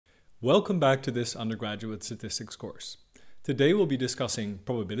Welcome back to this undergraduate statistics course. Today we'll be discussing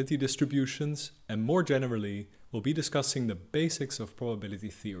probability distributions and more generally we'll be discussing the basics of probability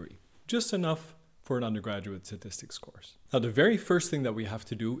theory. Just enough for an undergraduate statistics course. Now the very first thing that we have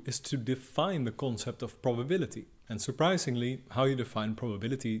to do is to define the concept of probability. And surprisingly, how you define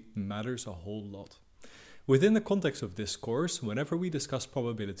probability matters a whole lot. Within the context of this course, whenever we discuss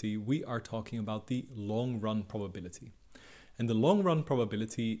probability, we are talking about the long run probability. And the long run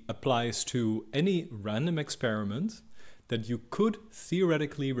probability applies to any random experiment that you could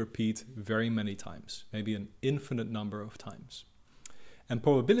theoretically repeat very many times, maybe an infinite number of times. And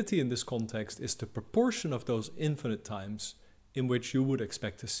probability in this context is the proportion of those infinite times in which you would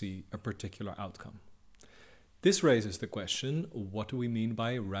expect to see a particular outcome. This raises the question, what do we mean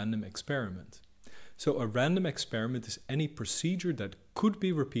by a random experiment? So a random experiment is any procedure that could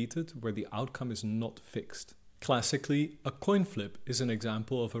be repeated where the outcome is not fixed. Classically, a coin flip is an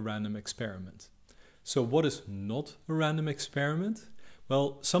example of a random experiment. So what is not a random experiment?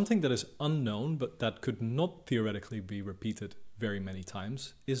 Well, something that is unknown but that could not theoretically be repeated very many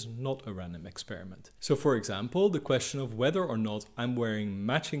times is not a random experiment. So for example, the question of whether or not I'm wearing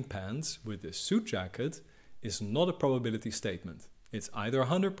matching pants with this suit jacket is not a probability statement. It's either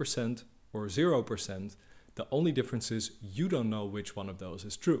 100% or 0%. The only difference is you don't know which one of those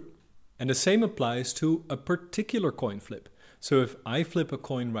is true. And the same applies to a particular coin flip. So if I flip a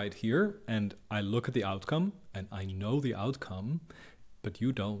coin right here and I look at the outcome and I know the outcome, but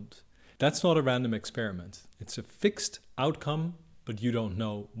you don't, that's not a random experiment. It's a fixed outcome, but you don't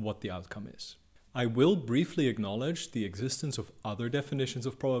know what the outcome is. I will briefly acknowledge the existence of other definitions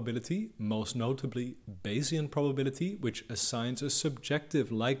of probability, most notably Bayesian probability, which assigns a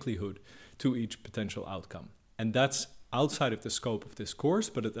subjective likelihood to each potential outcome. And that's outside of the scope of this course,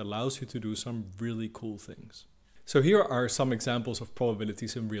 but it allows you to do some really cool things. So here are some examples of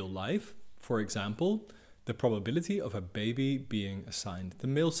probabilities in real life. For example, the probability of a baby being assigned the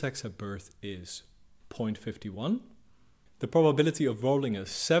male sex at birth is 0.51. The probability of rolling a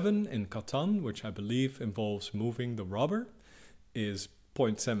 7 in Catan, which I believe involves moving the rubber, is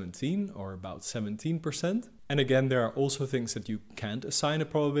 0.17 or about 17%. And again, there are also things that you can't assign a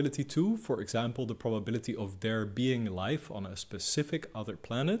probability to. For example, the probability of there being life on a specific other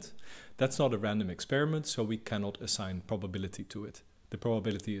planet. That's not a random experiment, so we cannot assign probability to it. The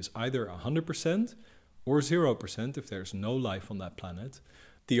probability is either 100% or 0% if there's no life on that planet.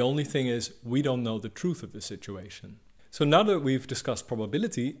 The only thing is we don't know the truth of the situation. So now that we've discussed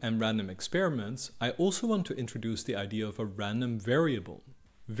probability and random experiments, I also want to introduce the idea of a random variable.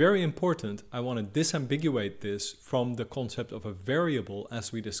 Very important, I want to disambiguate this from the concept of a variable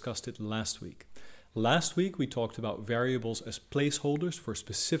as we discussed it last week. Last week we talked about variables as placeholders for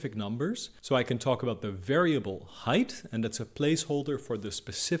specific numbers. So I can talk about the variable height, and that's a placeholder for the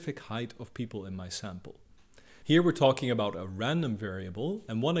specific height of people in my sample. Here we're talking about a random variable,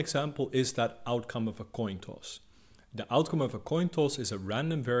 and one example is that outcome of a coin toss. The outcome of a coin toss is a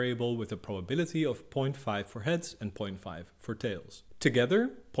random variable with a probability of 0.5 for heads and 0.5 for tails. Together,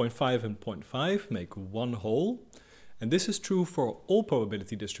 0.5 and 0.5 make one whole, and this is true for all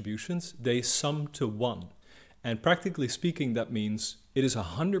probability distributions. They sum to 1. And practically speaking, that means it is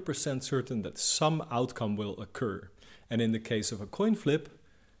 100% certain that some outcome will occur. And in the case of a coin flip,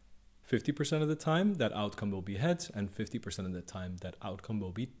 50% of the time that outcome will be heads, and 50% of the time that outcome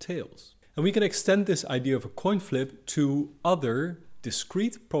will be tails. And we can extend this idea of a coin flip to other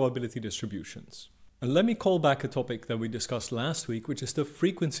discrete probability distributions. And let me call back a topic that we discussed last week, which is the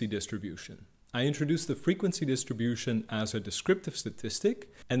frequency distribution. I introduced the frequency distribution as a descriptive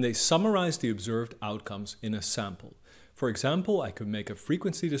statistic, and they summarize the observed outcomes in a sample. For example, I could make a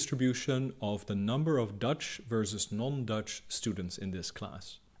frequency distribution of the number of Dutch versus non-Dutch students in this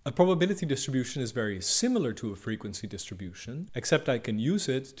class. A probability distribution is very similar to a frequency distribution, except I can use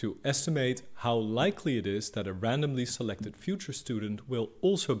it to estimate how likely it is that a randomly selected future student will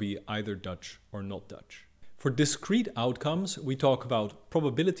also be either Dutch or not Dutch. For discrete outcomes, we talk about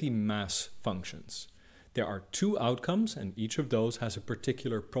probability mass functions. There are two outcomes, and each of those has a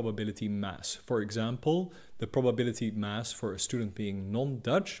particular probability mass. For example, the probability mass for a student being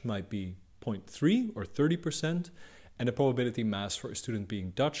non-Dutch might be 0.3 or 30%, and the probability mass for a student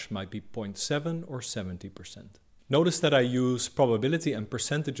being Dutch might be 0.7 or 70%. Notice that I use probability and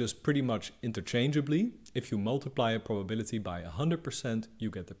percentages pretty much interchangeably. If you multiply a probability by 100%, you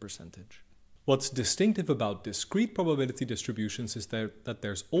get the percentage. What's distinctive about discrete probability distributions is that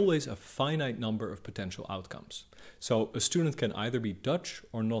there's always a finite number of potential outcomes. So a student can either be Dutch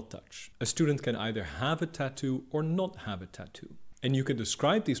or not Dutch. A student can either have a tattoo or not have a tattoo. And you can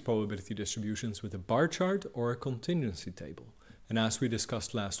describe these probability distributions with a bar chart or a contingency table. And as we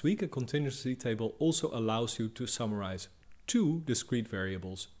discussed last week, a contingency table also allows you to summarize two discrete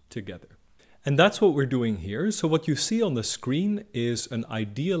variables together. And that's what we're doing here. So what you see on the screen is an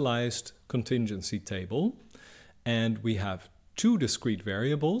idealized contingency table. And we have two discrete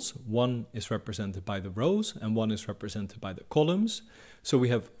variables. One is represented by the rows and one is represented by the columns. So we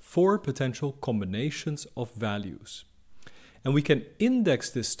have four potential combinations of values. And we can index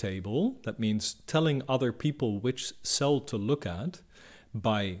this table, that means telling other people which cell to look at,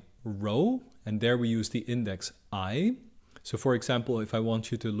 by row, and there we use the index I. So for example, if I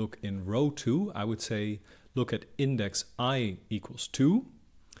want you to look in row 2, I would say look at index I equals 2.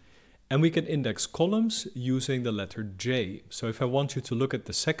 And we can index columns using the letter J. So if I want you to look at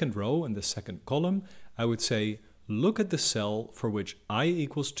the second row and the second column, I would say look at the cell for which I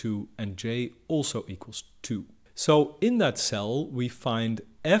equals 2 and J also equals 2. So in that cell, we find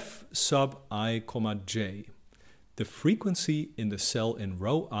f sub I, j, the frequency in the cell in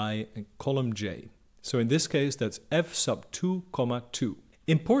row I and column j. So in this case, that's f sub 2, 2.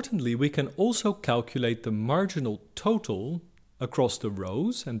 Importantly, we can also calculate the marginal total across the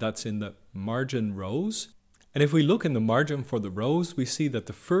rows, and that's in the margin rows. And if we look in the margin for the rows, we see that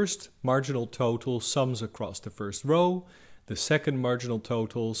the first marginal total sums across the first row, the second marginal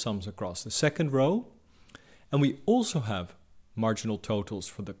total sums across the second row. And we also have marginal totals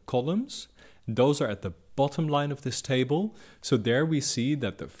for the columns. Those are at the bottom line of this table. So there we see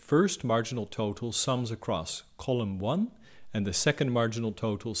that the first marginal total sums across column 1 and the second marginal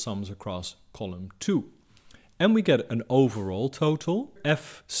total sums across column 2. And we get an overall total,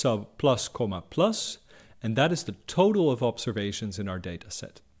 f sub plus, and that is the total of observations in our data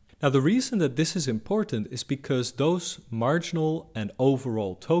set. Now the reason that this is important is because those marginal and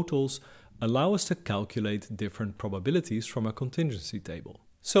overall totals allow us to calculate different probabilities from a contingency table.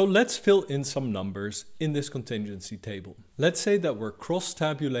 So let's fill in some numbers in this contingency table. Let's say that we're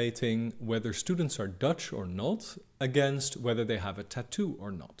cross-tabulating whether students are Dutch or not against whether they have a tattoo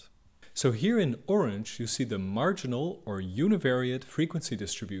or not. So here in orange, you see the marginal or univariate frequency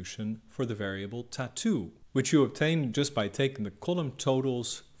distribution for the variable tattoo, which you obtain just by taking the column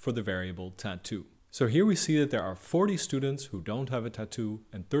totals for the variable tattoo. So here we see that there are 40 students who don't have a tattoo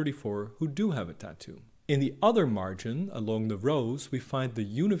and 34 who do have a tattoo. In the other margin, along the rows, we find the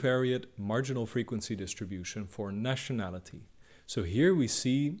univariate marginal frequency distribution for nationality. So here we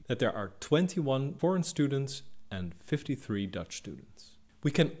see that there are 21 foreign students and 53 Dutch students.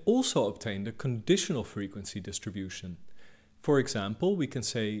 We can also obtain the conditional frequency distribution. For example, we can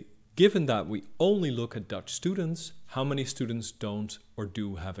say, given that we only look at Dutch students, how many students don't or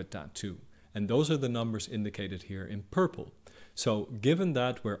do have a tattoo? And those are the numbers indicated here in purple. So given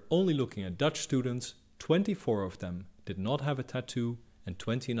that we're only looking at Dutch students, 24 of them did not have a tattoo and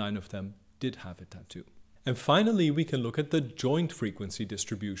 29 of them did have a tattoo. And finally, we can look at the joint frequency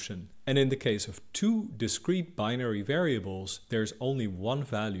distribution. And in the case of two discrete binary variables, there's only one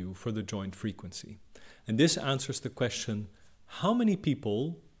value for the joint frequency. And this answers the question, how many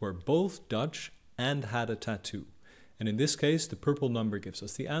people were both Dutch and had a tattoo? And in this case, the purple number gives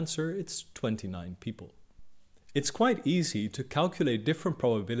us the answer, it's 29 people. It's quite easy to calculate different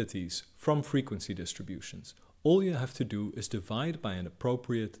probabilities from frequency distributions. All you have to do is divide by an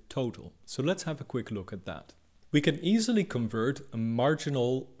appropriate total. So let's have a quick look at that. We can easily convert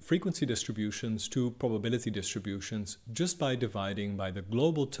marginal frequency distributions to probability distributions just by dividing by the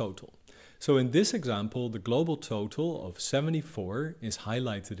global total. So in this example, the global total of 74 is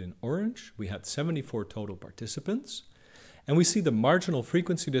highlighted in orange. We had 74 total participants. And we see the marginal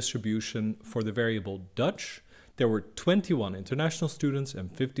frequency distribution for the variable Dutch. There were 21 international students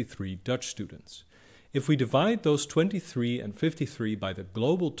and 53 Dutch students. If we divide those 23 and 53 by the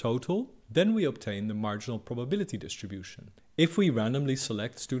global total, then we obtain the marginal probability distribution. If we randomly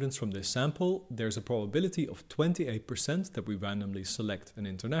select students from this sample, there's a probability of 28% that we randomly select an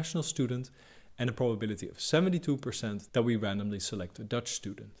international student and a probability of 72% that we randomly select a Dutch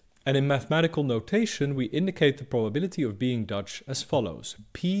student. And in mathematical notation, we indicate the probability of being Dutch as follows,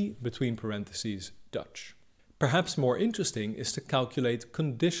 P between parentheses Dutch. Perhaps more interesting is to calculate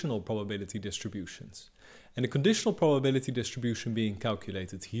conditional probability distributions. And the conditional probability distribution being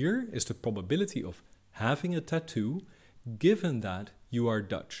calculated here is the probability of having a tattoo given that you are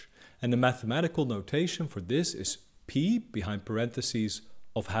Dutch. And the mathematical notation for this is P behind parentheses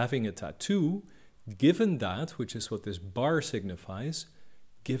of having a tattoo given that, which is what this bar signifies,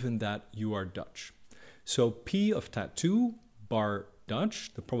 given that you are Dutch. So P of tattoo bar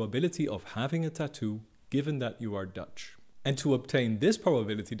Dutch, the probability of having a tattoo given that you are Dutch. And to obtain this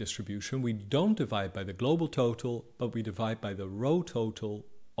probability distribution, we don't divide by the global total, but we divide by the row total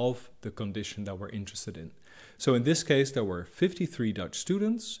of the condition that we're interested in. So in this case, there were 53 Dutch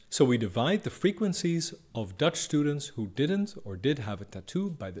students. So we divide the frequencies of Dutch students who didn't or did have a tattoo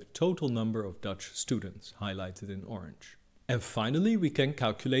by the total number of Dutch students, highlighted in orange. And finally, we can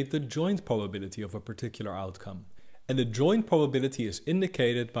calculate the joint probability of a particular outcome. And the joint probability is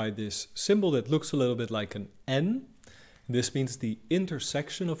indicated by this symbol that looks a little bit like an N. This means the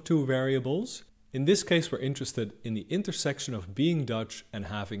intersection of two variables. In this case, we're interested in the intersection of being Dutch and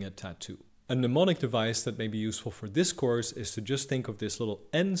having a tattoo. A mnemonic device that may be useful for this course is to just think of this little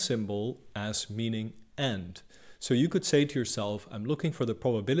N symbol as meaning and. So you could say to yourself, I'm looking for the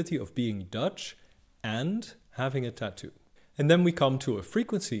probability of being Dutch and having a tattoo. And then we come to a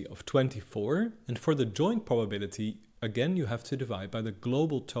frequency of 24, and for the joint probability, again, you have to divide by the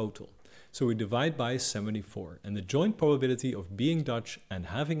global total. So we divide by 74, and the joint probability of being Dutch and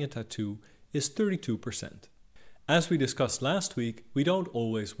having a tattoo is 32%. As we discussed last week, we don't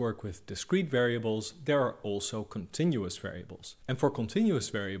always work with discrete variables, there are also continuous variables. And for continuous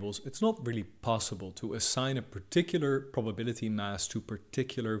variables, it's not really possible to assign a particular probability mass to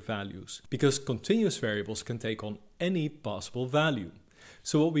particular values, because continuous variables can take on any possible value.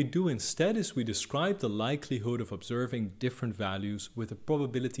 So what we do instead is we describe the likelihood of observing different values with a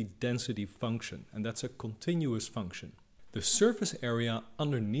probability density function, and that's a continuous function. The surface area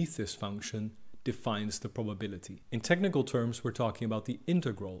underneath this function defines the probability. In technical terms, we're talking about the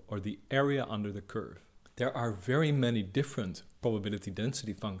integral, or the area under the curve. There are very many different probability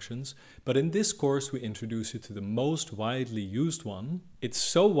density functions, but in this course we introduce you to the most widely used one. It's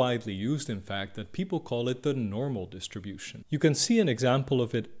so widely used, in fact, that people call it the normal distribution. You can see an example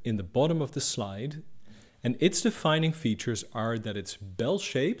of it in the bottom of the slide, and its defining features are that it's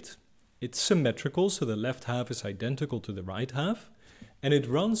bell-shaped, it's symmetrical, so the left half is identical to the right half, and it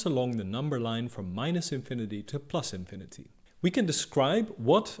runs along the number line from -infinity to +infinity. We can describe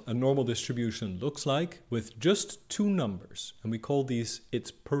what a normal distribution looks like with just two numbers, and we call these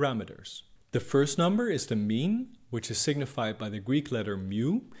its parameters. The first number is the mean, which is signified by the Greek letter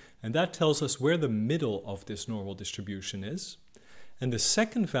mu, and that tells us where the middle of this normal distribution is. And the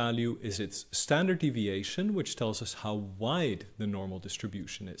second value is its standard deviation, which tells us how wide the normal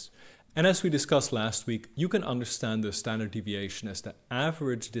distribution is. And as we discussed last week, you can understand the standard deviation as the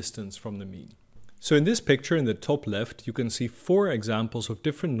average distance from the mean. So in this picture in the top left, you can see 4 examples of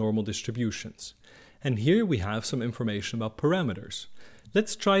different normal distributions. And here we have some information about parameters.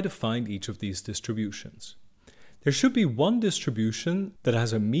 Let's try to find each of these distributions. There should be one distribution that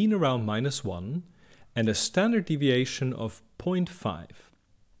has a mean around -1 and a standard deviation of 0.5.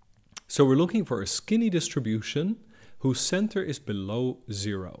 So we're looking for a skinny distribution whose center is below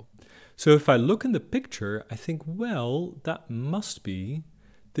 0. So if I look in the picture, I think, well, that must be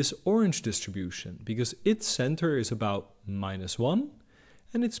this orange distribution, because its center is about -1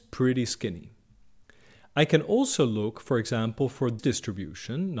 and it's pretty skinny. I can also look, for example, for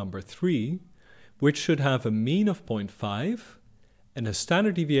distribution number 3, which should have a mean of 0.5 and a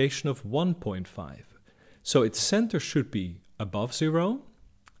standard deviation of 1.5. So its center should be above 0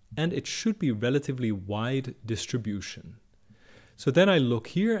 and it should be relatively wide distribution. So then I look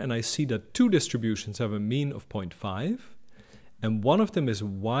here and I see that 2 distributions have a mean of 0.5 and one of them is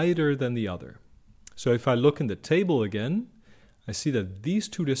wider than the other. So if I look in the table again, I see that these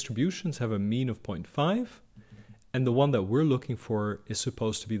 2 distributions have a mean of 0.5 and the one that we're looking for is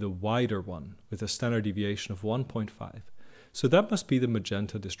supposed to be the wider one with a standard deviation of 1.5. So that must be the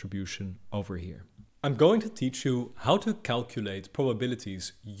magenta distribution over here. I'm going to teach you how to calculate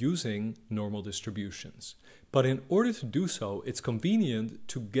probabilities using normal distributions. But in order to do so, it's convenient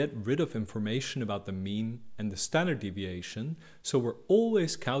to get rid of information about the mean and the standard deviation, so we're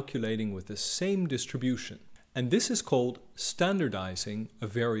always calculating with the same distribution. And this is called standardizing a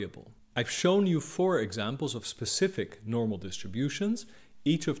variable. I've shown you 4 examples of specific normal distributions.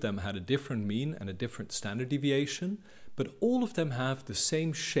 Each of them had a different mean and a different standard deviation, but all of them have the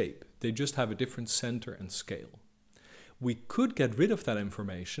same shape. They just have a different center and scale. We could get rid of that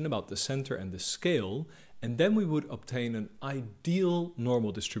information about the center and the scale, and then we would obtain an ideal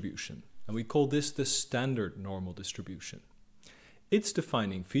normal distribution. And we call this the standard normal distribution. Its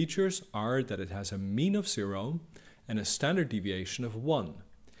defining features are that it has a mean of 0 and a standard deviation of 1.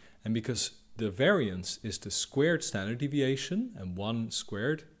 And because the variance is the squared standard deviation, and 1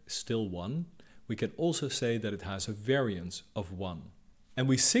 squared is still 1, we can also say that it has a variance of 1. And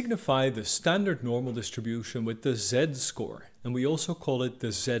we signify the standard normal distribution with the z-score, and we also call it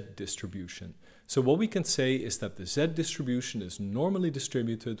the z-distribution. So what we can say is that the z-distribution is normally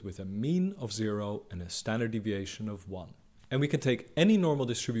distributed with a mean of 0 and a standard deviation of 1. And we can take any normal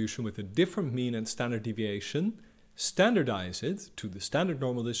distribution with a different mean and standard deviation, standardize it to the standard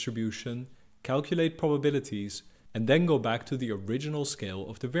normal distribution, calculate probabilities, and then go back to the original scale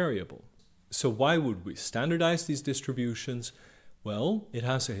of the variable. So why would we standardize these distributions? Well, it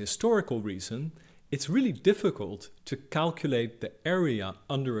has a historical reason. It's really difficult to calculate the area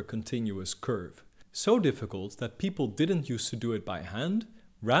under a continuous curve. So difficult that people didn't used to do it by hand.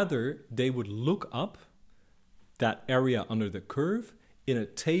 Rather, they would look up that area under the curve in a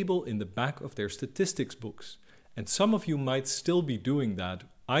table in the back of their statistics books. And some of you might still be doing that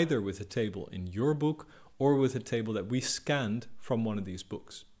either with a table in your book or with a table that we scanned from one of these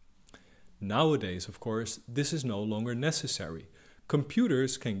books. Nowadays, of course, this is no longer necessary.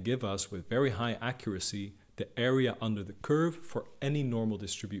 Computers can give us with very high accuracy the area under the curve for any normal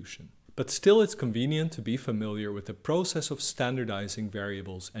distribution. But still, it's convenient to be familiar with the process of standardizing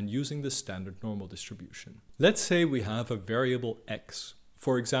variables and using the standard normal distribution. Let's say we have a variable x,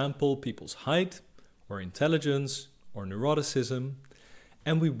 for example, people's height, or intelligence, or neuroticism,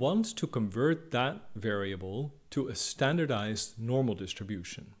 and we want to convert that variable to a standardized normal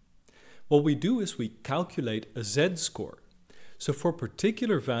distribution. What we do is we calculate a z-score. So for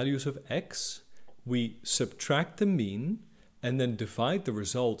particular values of x, we subtract the mean and then divide the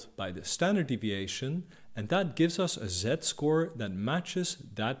result by the standard deviation, and that gives us a z-score that matches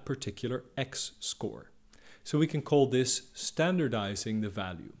that particular x-score. So we can call this standardizing the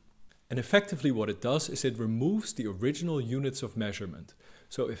value. And effectively what it does is it removes the original units of measurement.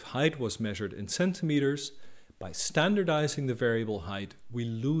 So if height was measured in centimeters, by standardizing the variable height, we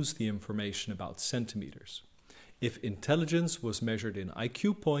lose the information about centimeters. If intelligence was measured in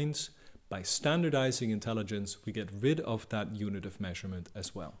IQ points, by standardizing intelligence, we get rid of that unit of measurement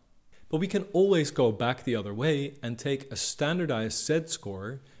as well. But we can always go back the other way and take a standardized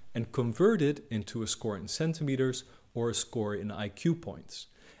z-score and convert it into a score in centimeters or a score in IQ points.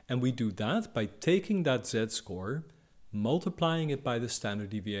 And we do that by taking that z-score, multiplying it by the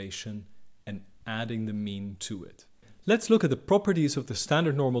standard deviation, and adding the mean to it. Let's look at the properties of the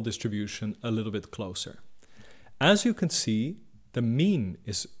standard normal distribution a little bit closer. As you can see, the mean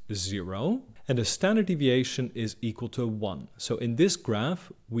is 0 and the standard deviation is equal to 1. So in this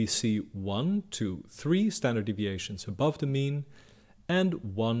graph, we see 1, 2, 3 standard deviations above the mean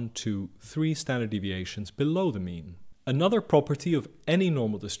and 1, 2, 3 standard deviations below the mean. Another property of any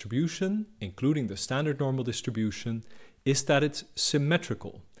normal distribution, including the standard normal distribution, is that it's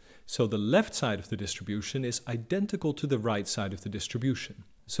symmetrical. So the left side of the distribution is identical to the right side of the distribution.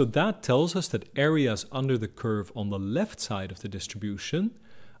 So that tells us that areas under the curve on the left side of the distribution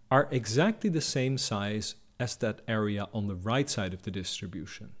are exactly the same size as that area on the right side of the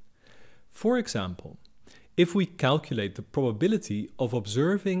distribution. For example, if we calculate the probability of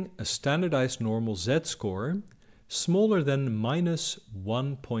observing a standardized normal z-score smaller than minus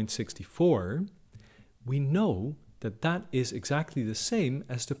 1.64, we know that that is exactly the same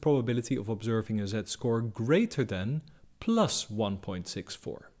as the probability of observing a z-score greater than plus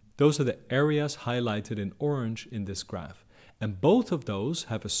 1.64. Those are the areas highlighted in orange in this graph. And both of those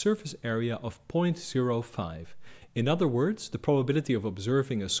have a surface area of 0.05. In other words, the probability of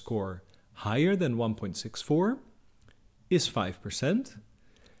observing a score higher than 1.64 is 5%,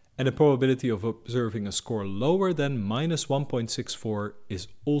 and the probability of observing a score lower than minus 1.64 is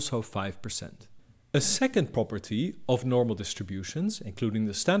also 5%. A second property of normal distributions, including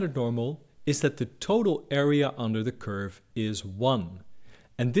the standard normal, is that the total area under the curve is 1.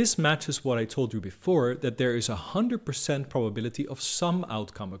 And this matches what I told you before, that there is a 100% probability of some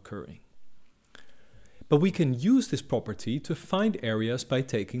outcome occurring. But we can use this property to find areas by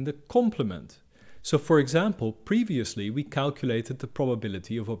taking the complement. So for example, previously we calculated the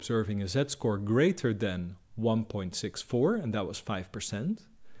probability of observing a z-score greater than 1.64, and that was 5%.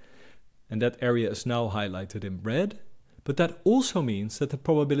 And that area is now highlighted in red. But that also means that the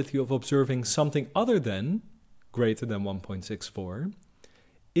probability of observing something other than greater than 1.64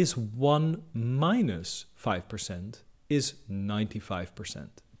 is 1 minus 5%, is 95%.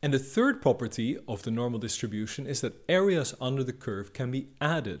 And the third property of the normal distribution is that areas under the curve can be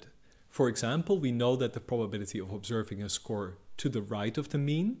added. For example, we know that the probability of observing a score to the right of the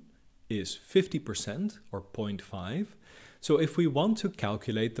mean is 50% or 0.5. So if we want to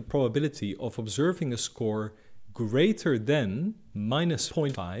calculate the probability of observing a score greater than minus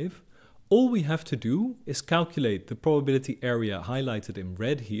 0.5, all we have to do is calculate the probability area highlighted in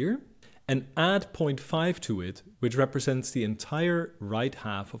red here and add 0.5 to it, which represents the entire right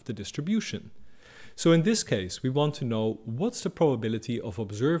half of the distribution. So in this case, we want to know what's the probability of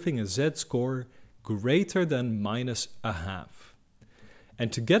observing a z-score greater than minus a half.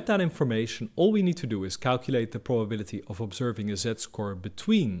 And to get that information, all we need to do is calculate the probability of observing a z-score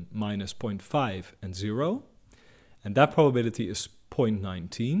between minus 0.5 and 0, and that probability is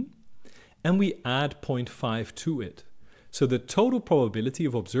 0.19, and we add 0.5 to it. So the total probability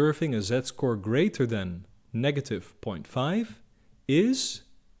of observing a z-score greater than negative 0.5 is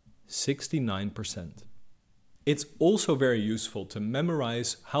 69%. It's also very useful to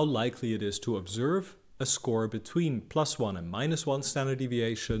memorize how likely it is to observe a score between +1 and -1 standard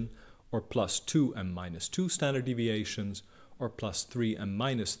deviation, or +2 and -2 standard deviations, or +3 and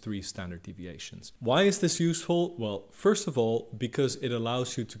 -3 standard deviations. Why is this useful? Well, first of all, because it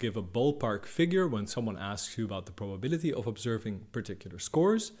allows you to give a ballpark figure when someone asks you about the probability of observing particular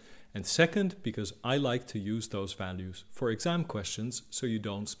scores. And second, because I like to use those values for exam questions so you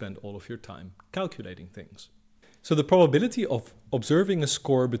don't spend all of your time calculating things. So the probability of observing a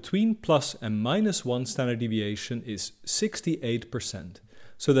score between plus and -1 standard deviation is 68%.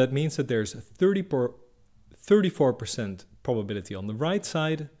 So that means that there's a 34% probability on the right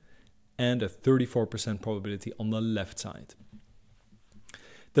side and a 34% probability on the left side.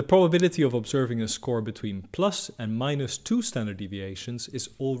 The probability of observing a score between plus and -2 standard deviations is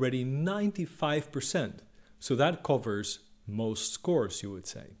already 95%. So that covers most scores, you would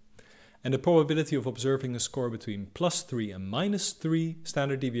say. And the probability of observing a score between +3 and -3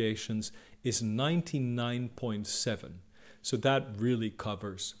 standard deviations is 99.7. So that really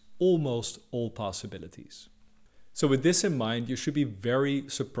covers almost all possibilities. So with this in mind, you should be very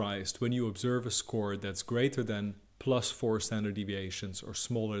surprised when you observe a score that's greater than +4 standard deviations or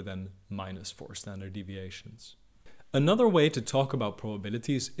smaller than -4 standard deviations. Another way to talk about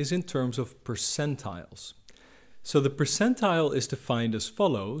probabilities is in terms of percentiles. So the percentile is defined as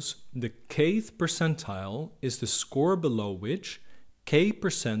follows. The kth percentile is the score below which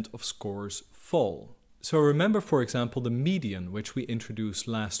k% of scores fall. So remember, for example, the median, which we introduced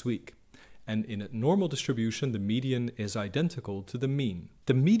last week. And in a normal distribution, the median is identical to the mean.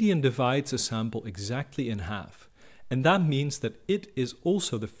 The median divides a sample exactly in half. And that means that it is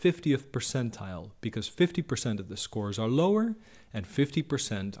also the 50th percentile, because 50% of the scores are lower and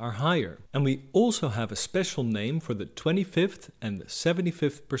 50% are higher. And we also have a special name for the 25th and the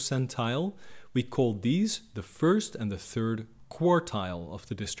 75th percentile. We call these the first and the third quartile of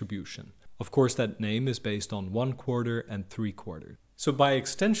the distribution. Of course, that name is based on 1/4 and 3/4. So by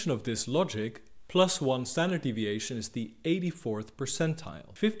extension of this logic, +1 standard deviation is the 84th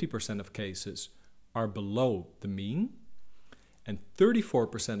percentile. 50% of cases are below the mean, and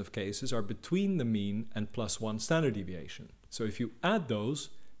 34% of cases are between the mean and +1 standard deviation. So if you add those,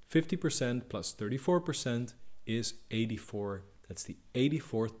 50% plus 34% is 84. That's the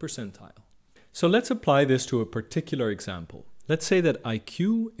 84th percentile. So let's apply this to a particular example. Let's say that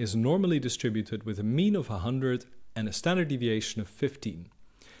IQ is normally distributed with a mean of 100 and a standard deviation of 15.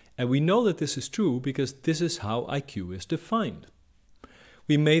 And we know that this is true because this is how IQ is defined.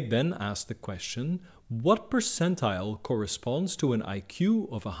 We may then ask the question, what percentile corresponds to an IQ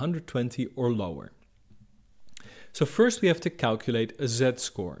of 120 or lower? So first we have to calculate a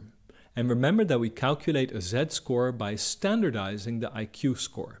z-score. And remember that we calculate a z-score by standardizing the IQ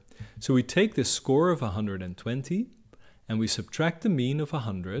score. So we take this score of 120 and we subtract the mean of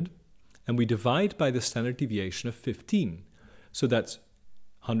 100 and we divide by the standard deviation of 15. So that's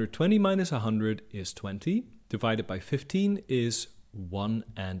 120 minus 100 is 20, divided by 15 is 1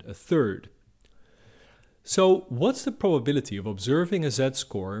 1/3. So what's the probability of observing a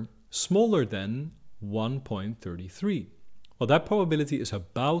z-score smaller than 1.33? Well, that probability is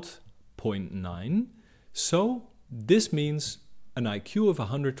about 0.9. So this means an IQ of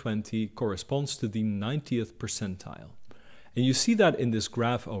 120 corresponds to the 90th percentile. And you see that in this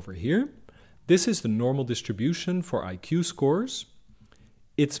graph over here. This is the normal distribution for IQ scores.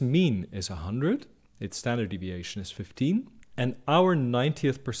 Its mean is 100, its standard deviation is 15, and our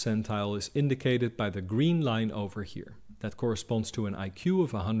 90th percentile is indicated by the green line over here. That corresponds to an IQ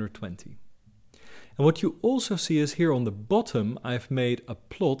of 120. And what you also see is here on the bottom, I've made a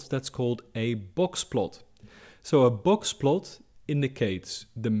plot that's called a box plot. So a box plot indicates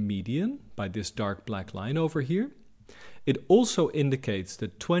the median by this dark black line over here. It also indicates the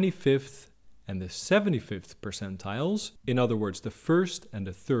 25th and the 75th percentiles, in other words, the first and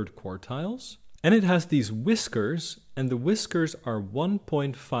the third quartiles. And it has these whiskers, and the whiskers are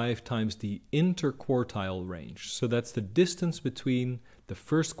 1.5 times the interquartile range. So that's the distance between the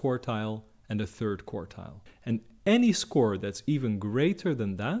first quartile and the third quartile. And any score that's even greater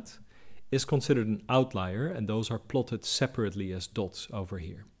than that is considered an outlier, and those are plotted separately as dots over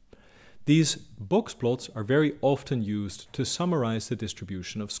here. These box plots are very often used to summarize the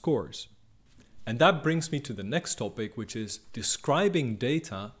distribution of scores. And that brings me to the next topic, which is describing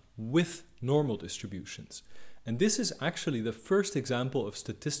data with normal distributions. And this is actually the first example of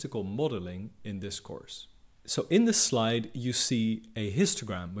statistical modeling in this course. So in this slide, you see a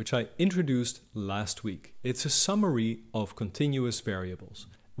histogram, which I introduced last week. It's a summary of continuous variables.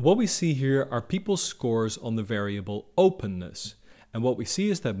 What we see here are people's scores on the variable openness. And what we see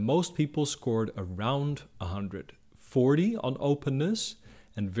is that most people scored around 140 on openness,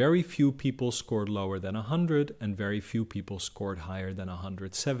 and very few people scored lower than 100, and very few people scored higher than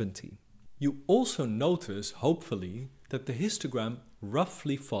 170. You also notice, hopefully, that the histogram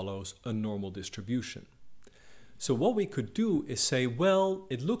roughly follows a normal distribution. So what we could do is say, well,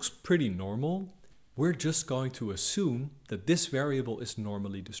 it looks pretty normal. We're just going to assume that this variable is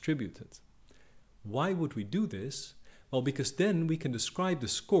normally distributed. Why would we do this? Well, because then we can describe the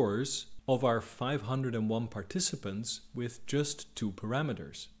scores of our 501 participants with just two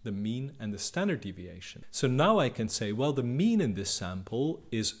parameters, the mean and the standard deviation. So now I can say, well, the mean in this sample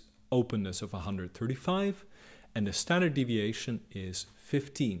is openness of 135 and the standard deviation is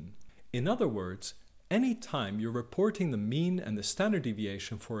 15. In other words, anytime you're reporting the mean and the standard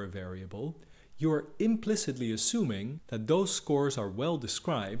deviation for a variable, you are implicitly assuming that those scores are well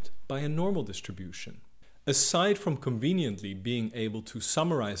described by a normal distribution. Aside from conveniently being able to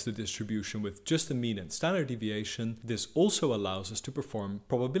summarize the distribution with just the mean and standard deviation, this also allows us to perform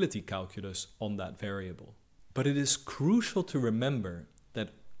probability calculus on that variable. But it is crucial to remember that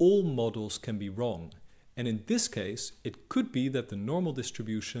all models can be wrong. And in this case, it could be that the normal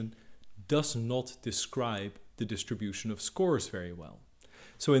distribution does not describe the distribution of scores very well.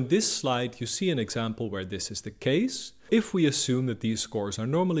 So in this slide, you see an example where this is the case. If we assume that these scores are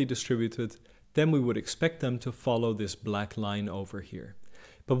normally distributed, then we would expect them to follow this black line over here.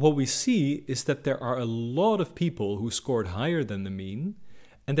 But what we see is that there are a lot of people who scored higher than the mean,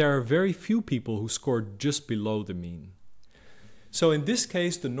 and there are very few people who scored just below the mean. So in this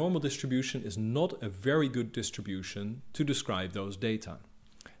case, the normal distribution is not a very good distribution to describe those data.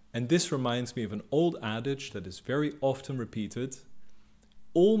 And this reminds me of an old adage that is very often repeated.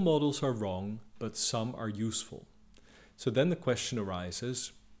 All models are wrong, but some are useful. So then the question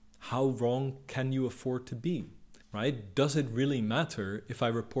arises, how wrong can you afford to be, right? Does it really matter if I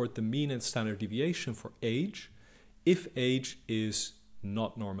report the mean and standard deviation for age, if age is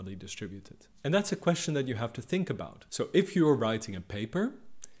not normally distributed? And that's a question that you have to think about. So if you are writing a paper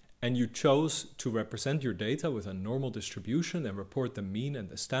and you chose to represent your data with a normal distribution and report the mean and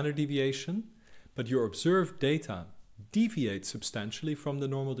the standard deviation, but your observed data deviates substantially from the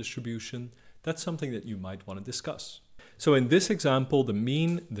normal distribution, that's something that you might want to discuss. So in this example, the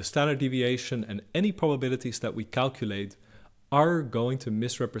mean, the standard deviation, and any probabilities that we calculate are going to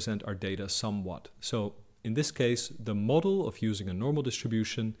misrepresent our data somewhat. So in this case, the model of using a normal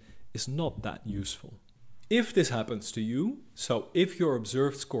distribution is not that useful. If this happens to you, so if your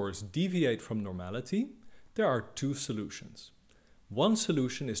observed scores deviate from normality, there are two solutions. One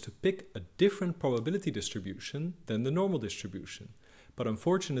solution is to pick a different probability distribution than the normal distribution. But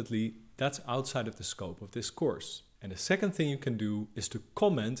unfortunately, that's outside of the scope of this course. And the second thing you can do is to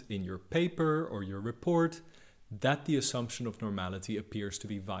comment in your paper or your report that the assumption of normality appears to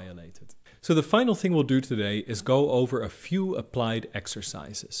be violated. So the final thing we'll do today is go over a few applied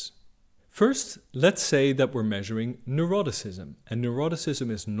exercises. First, let's say that we're measuring neuroticism, and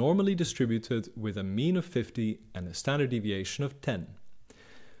neuroticism is normally distributed with a mean of 50 and a standard deviation of 10.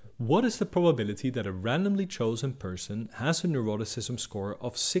 What is the probability that a randomly chosen person has a neuroticism score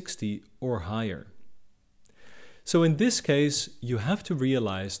of 60 or higher? So in this case, you have to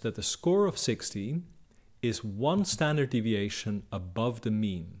realize that the score of 60 is one standard deviation above the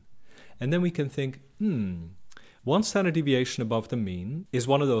mean. And then we can think, one standard deviation above the mean is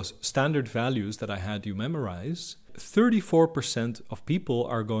one of those standard values that I had you memorize. 34% of people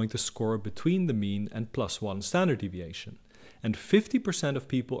are going to score between the mean and plus one standard deviation. And 50% of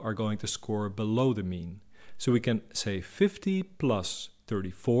people are going to score below the mean. So we can say 50 plus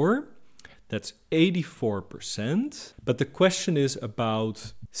 34, that's 84%. But the question is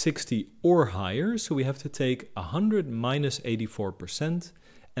about 60 or higher, so we have to take 100 minus 84%,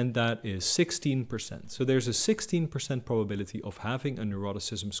 and that is 16%. So there's a 16% probability of having a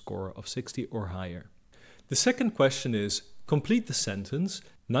neuroticism score of 60 or higher. The second question is, complete the sentence,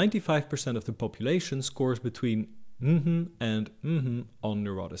 95% of the population scores between and on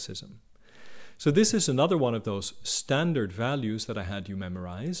neuroticism. So this is another one of those standard values that I had you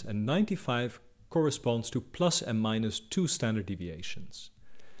memorize, and 95 corresponds to plus and minus 2 standard deviations.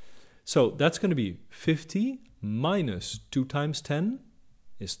 So that's going to be 50 minus 2 times 10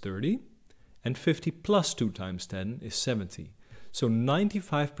 is 30, and 50 plus 2 times 10 is 70. So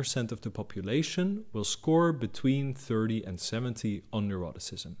 95% of the population will score between 30 and 70 on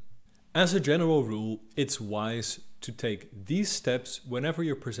neuroticism. As a general rule, it's wise to take these steps whenever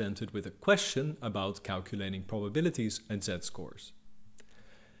you're presented with a question about calculating probabilities and z-scores.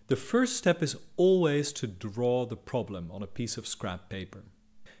 The first step is always to draw the problem on a piece of scrap paper.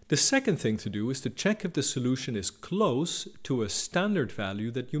 The second thing to do is to check if the solution is close to a standard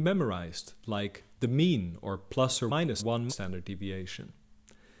value that you memorized, like the mean or plus or minus 1 standard deviation.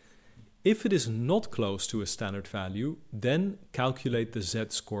 If it is not close to a standard value, then calculate the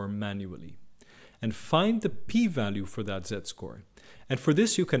z-score manually and find the p-value for that z-score. And for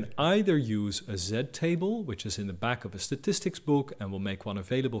this you can either use a z-table, which is in the back of a statistics book and we'll make one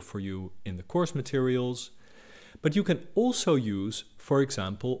available for you in the course materials, but you can also use, for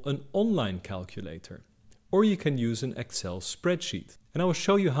example, an online calculator, or you can use an Excel spreadsheet. And I will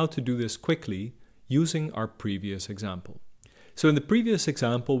show you how to do this quickly using our previous example. So in the previous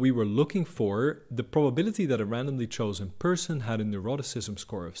example, we were looking for the probability that a randomly chosen person had a neuroticism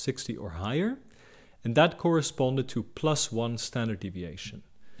score of 60 or higher, and that corresponded to +1 standard deviation.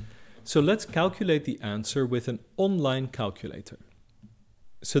 So let's calculate the answer with an online calculator.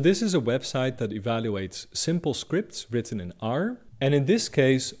 So this is a website that evaluates simple scripts written in R. And in this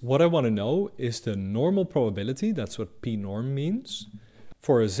case, what I want to know is the normal probability, that's what p-norm means,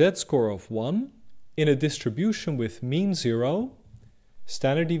 for a z-score of 1 in a distribution with mean 0,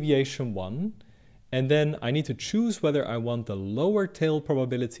 standard deviation 1, and then I need to choose whether I want the lower tail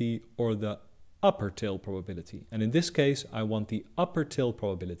probability or the upper tail probability. And in this case, I want the upper tail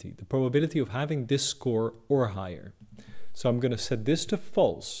probability, the probability of having this score or higher. So I'm going to set this to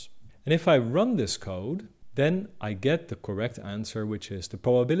false. And if I run this code, then I get the correct answer, which is the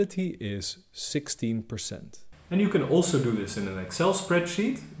probability is 16%. And you can also do this in an Excel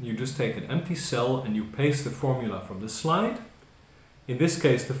spreadsheet. You just take an empty cell and you paste the formula from the slide. In this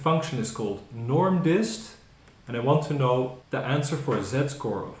case, the function is called normdist, and I want to know the answer for a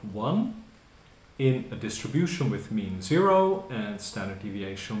z-score of 1 in a distribution with mean 0 and standard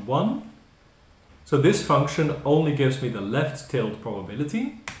deviation 1. So this function only gives me the left-tailed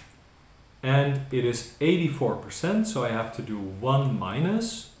probability, and it is 84%, so I have to do 1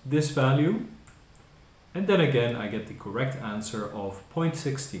 minus this value, and then again I get the correct answer of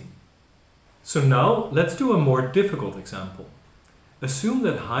 0.16. So now let's do a more difficult example. Assume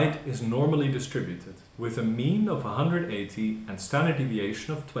that height is normally distributed with a mean of 180 and standard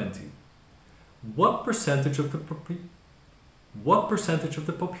deviation of 20. What percentage of the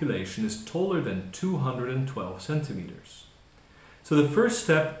population is taller than 212 centimeters? So the first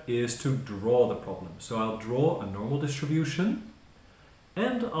step is to draw the problem. So I'll draw a normal distribution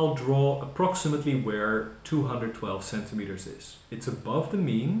and I'll draw approximately where 212 centimeters is. It's above the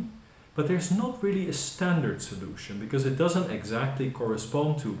mean, but there's not really a standard solution because it doesn't exactly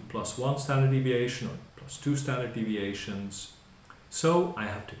correspond to +1 standard deviation or +2 standard deviations. So I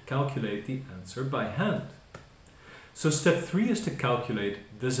have to calculate the answer by hand. So step 3 is to calculate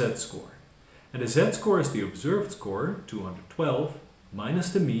the z-score. And the z-score is the observed score, 212, minus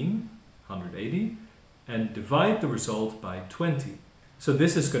the mean, 180, and divide the result by 20. So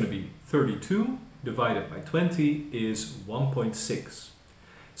this is going to be 32 divided by 20 is 1.6.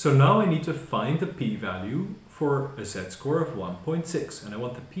 So now I need to find the p-value for a z-score of 1.6, and I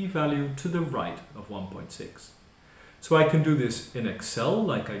want the p-value to the right of 1.6. So I can do this in Excel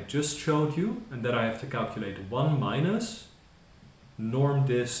like I just showed you, and then I have to calculate 1 minus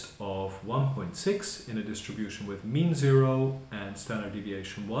normdist of 1.6 in a distribution with mean 0 and standard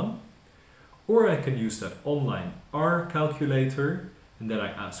deviation 1. Or I can use that online R calculator, and then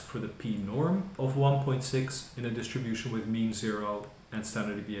I ask for the p-norm of 1.6 in a distribution with mean 0 and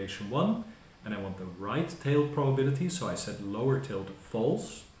standard deviation 1. And I want the right tail probability, so I set lower tail to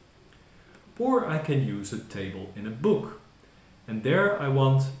false. Or I can use a table in a book. And there I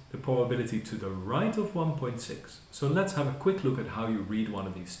want the probability to the right of 1.6. So let's have a quick look at how you read one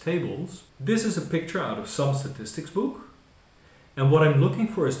of these tables. This is a picture out of some statistics book. And what I'm looking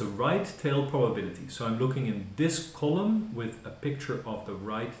for is the right tail probability. So I'm looking in this column with a picture of the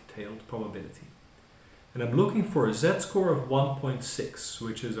right tailed probability. And I'm looking for a z-score of 1.6,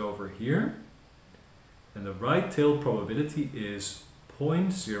 which is over here. And the right tail probability is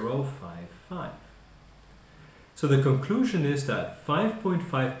 0.055. So the conclusion is that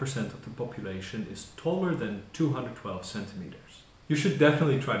 5.5% of the population is taller than 212 centimeters. You should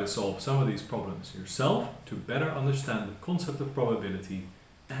definitely try to solve some of these problems yourself to better understand the concept of probability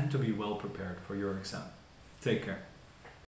and to be well prepared for your exam. Take care.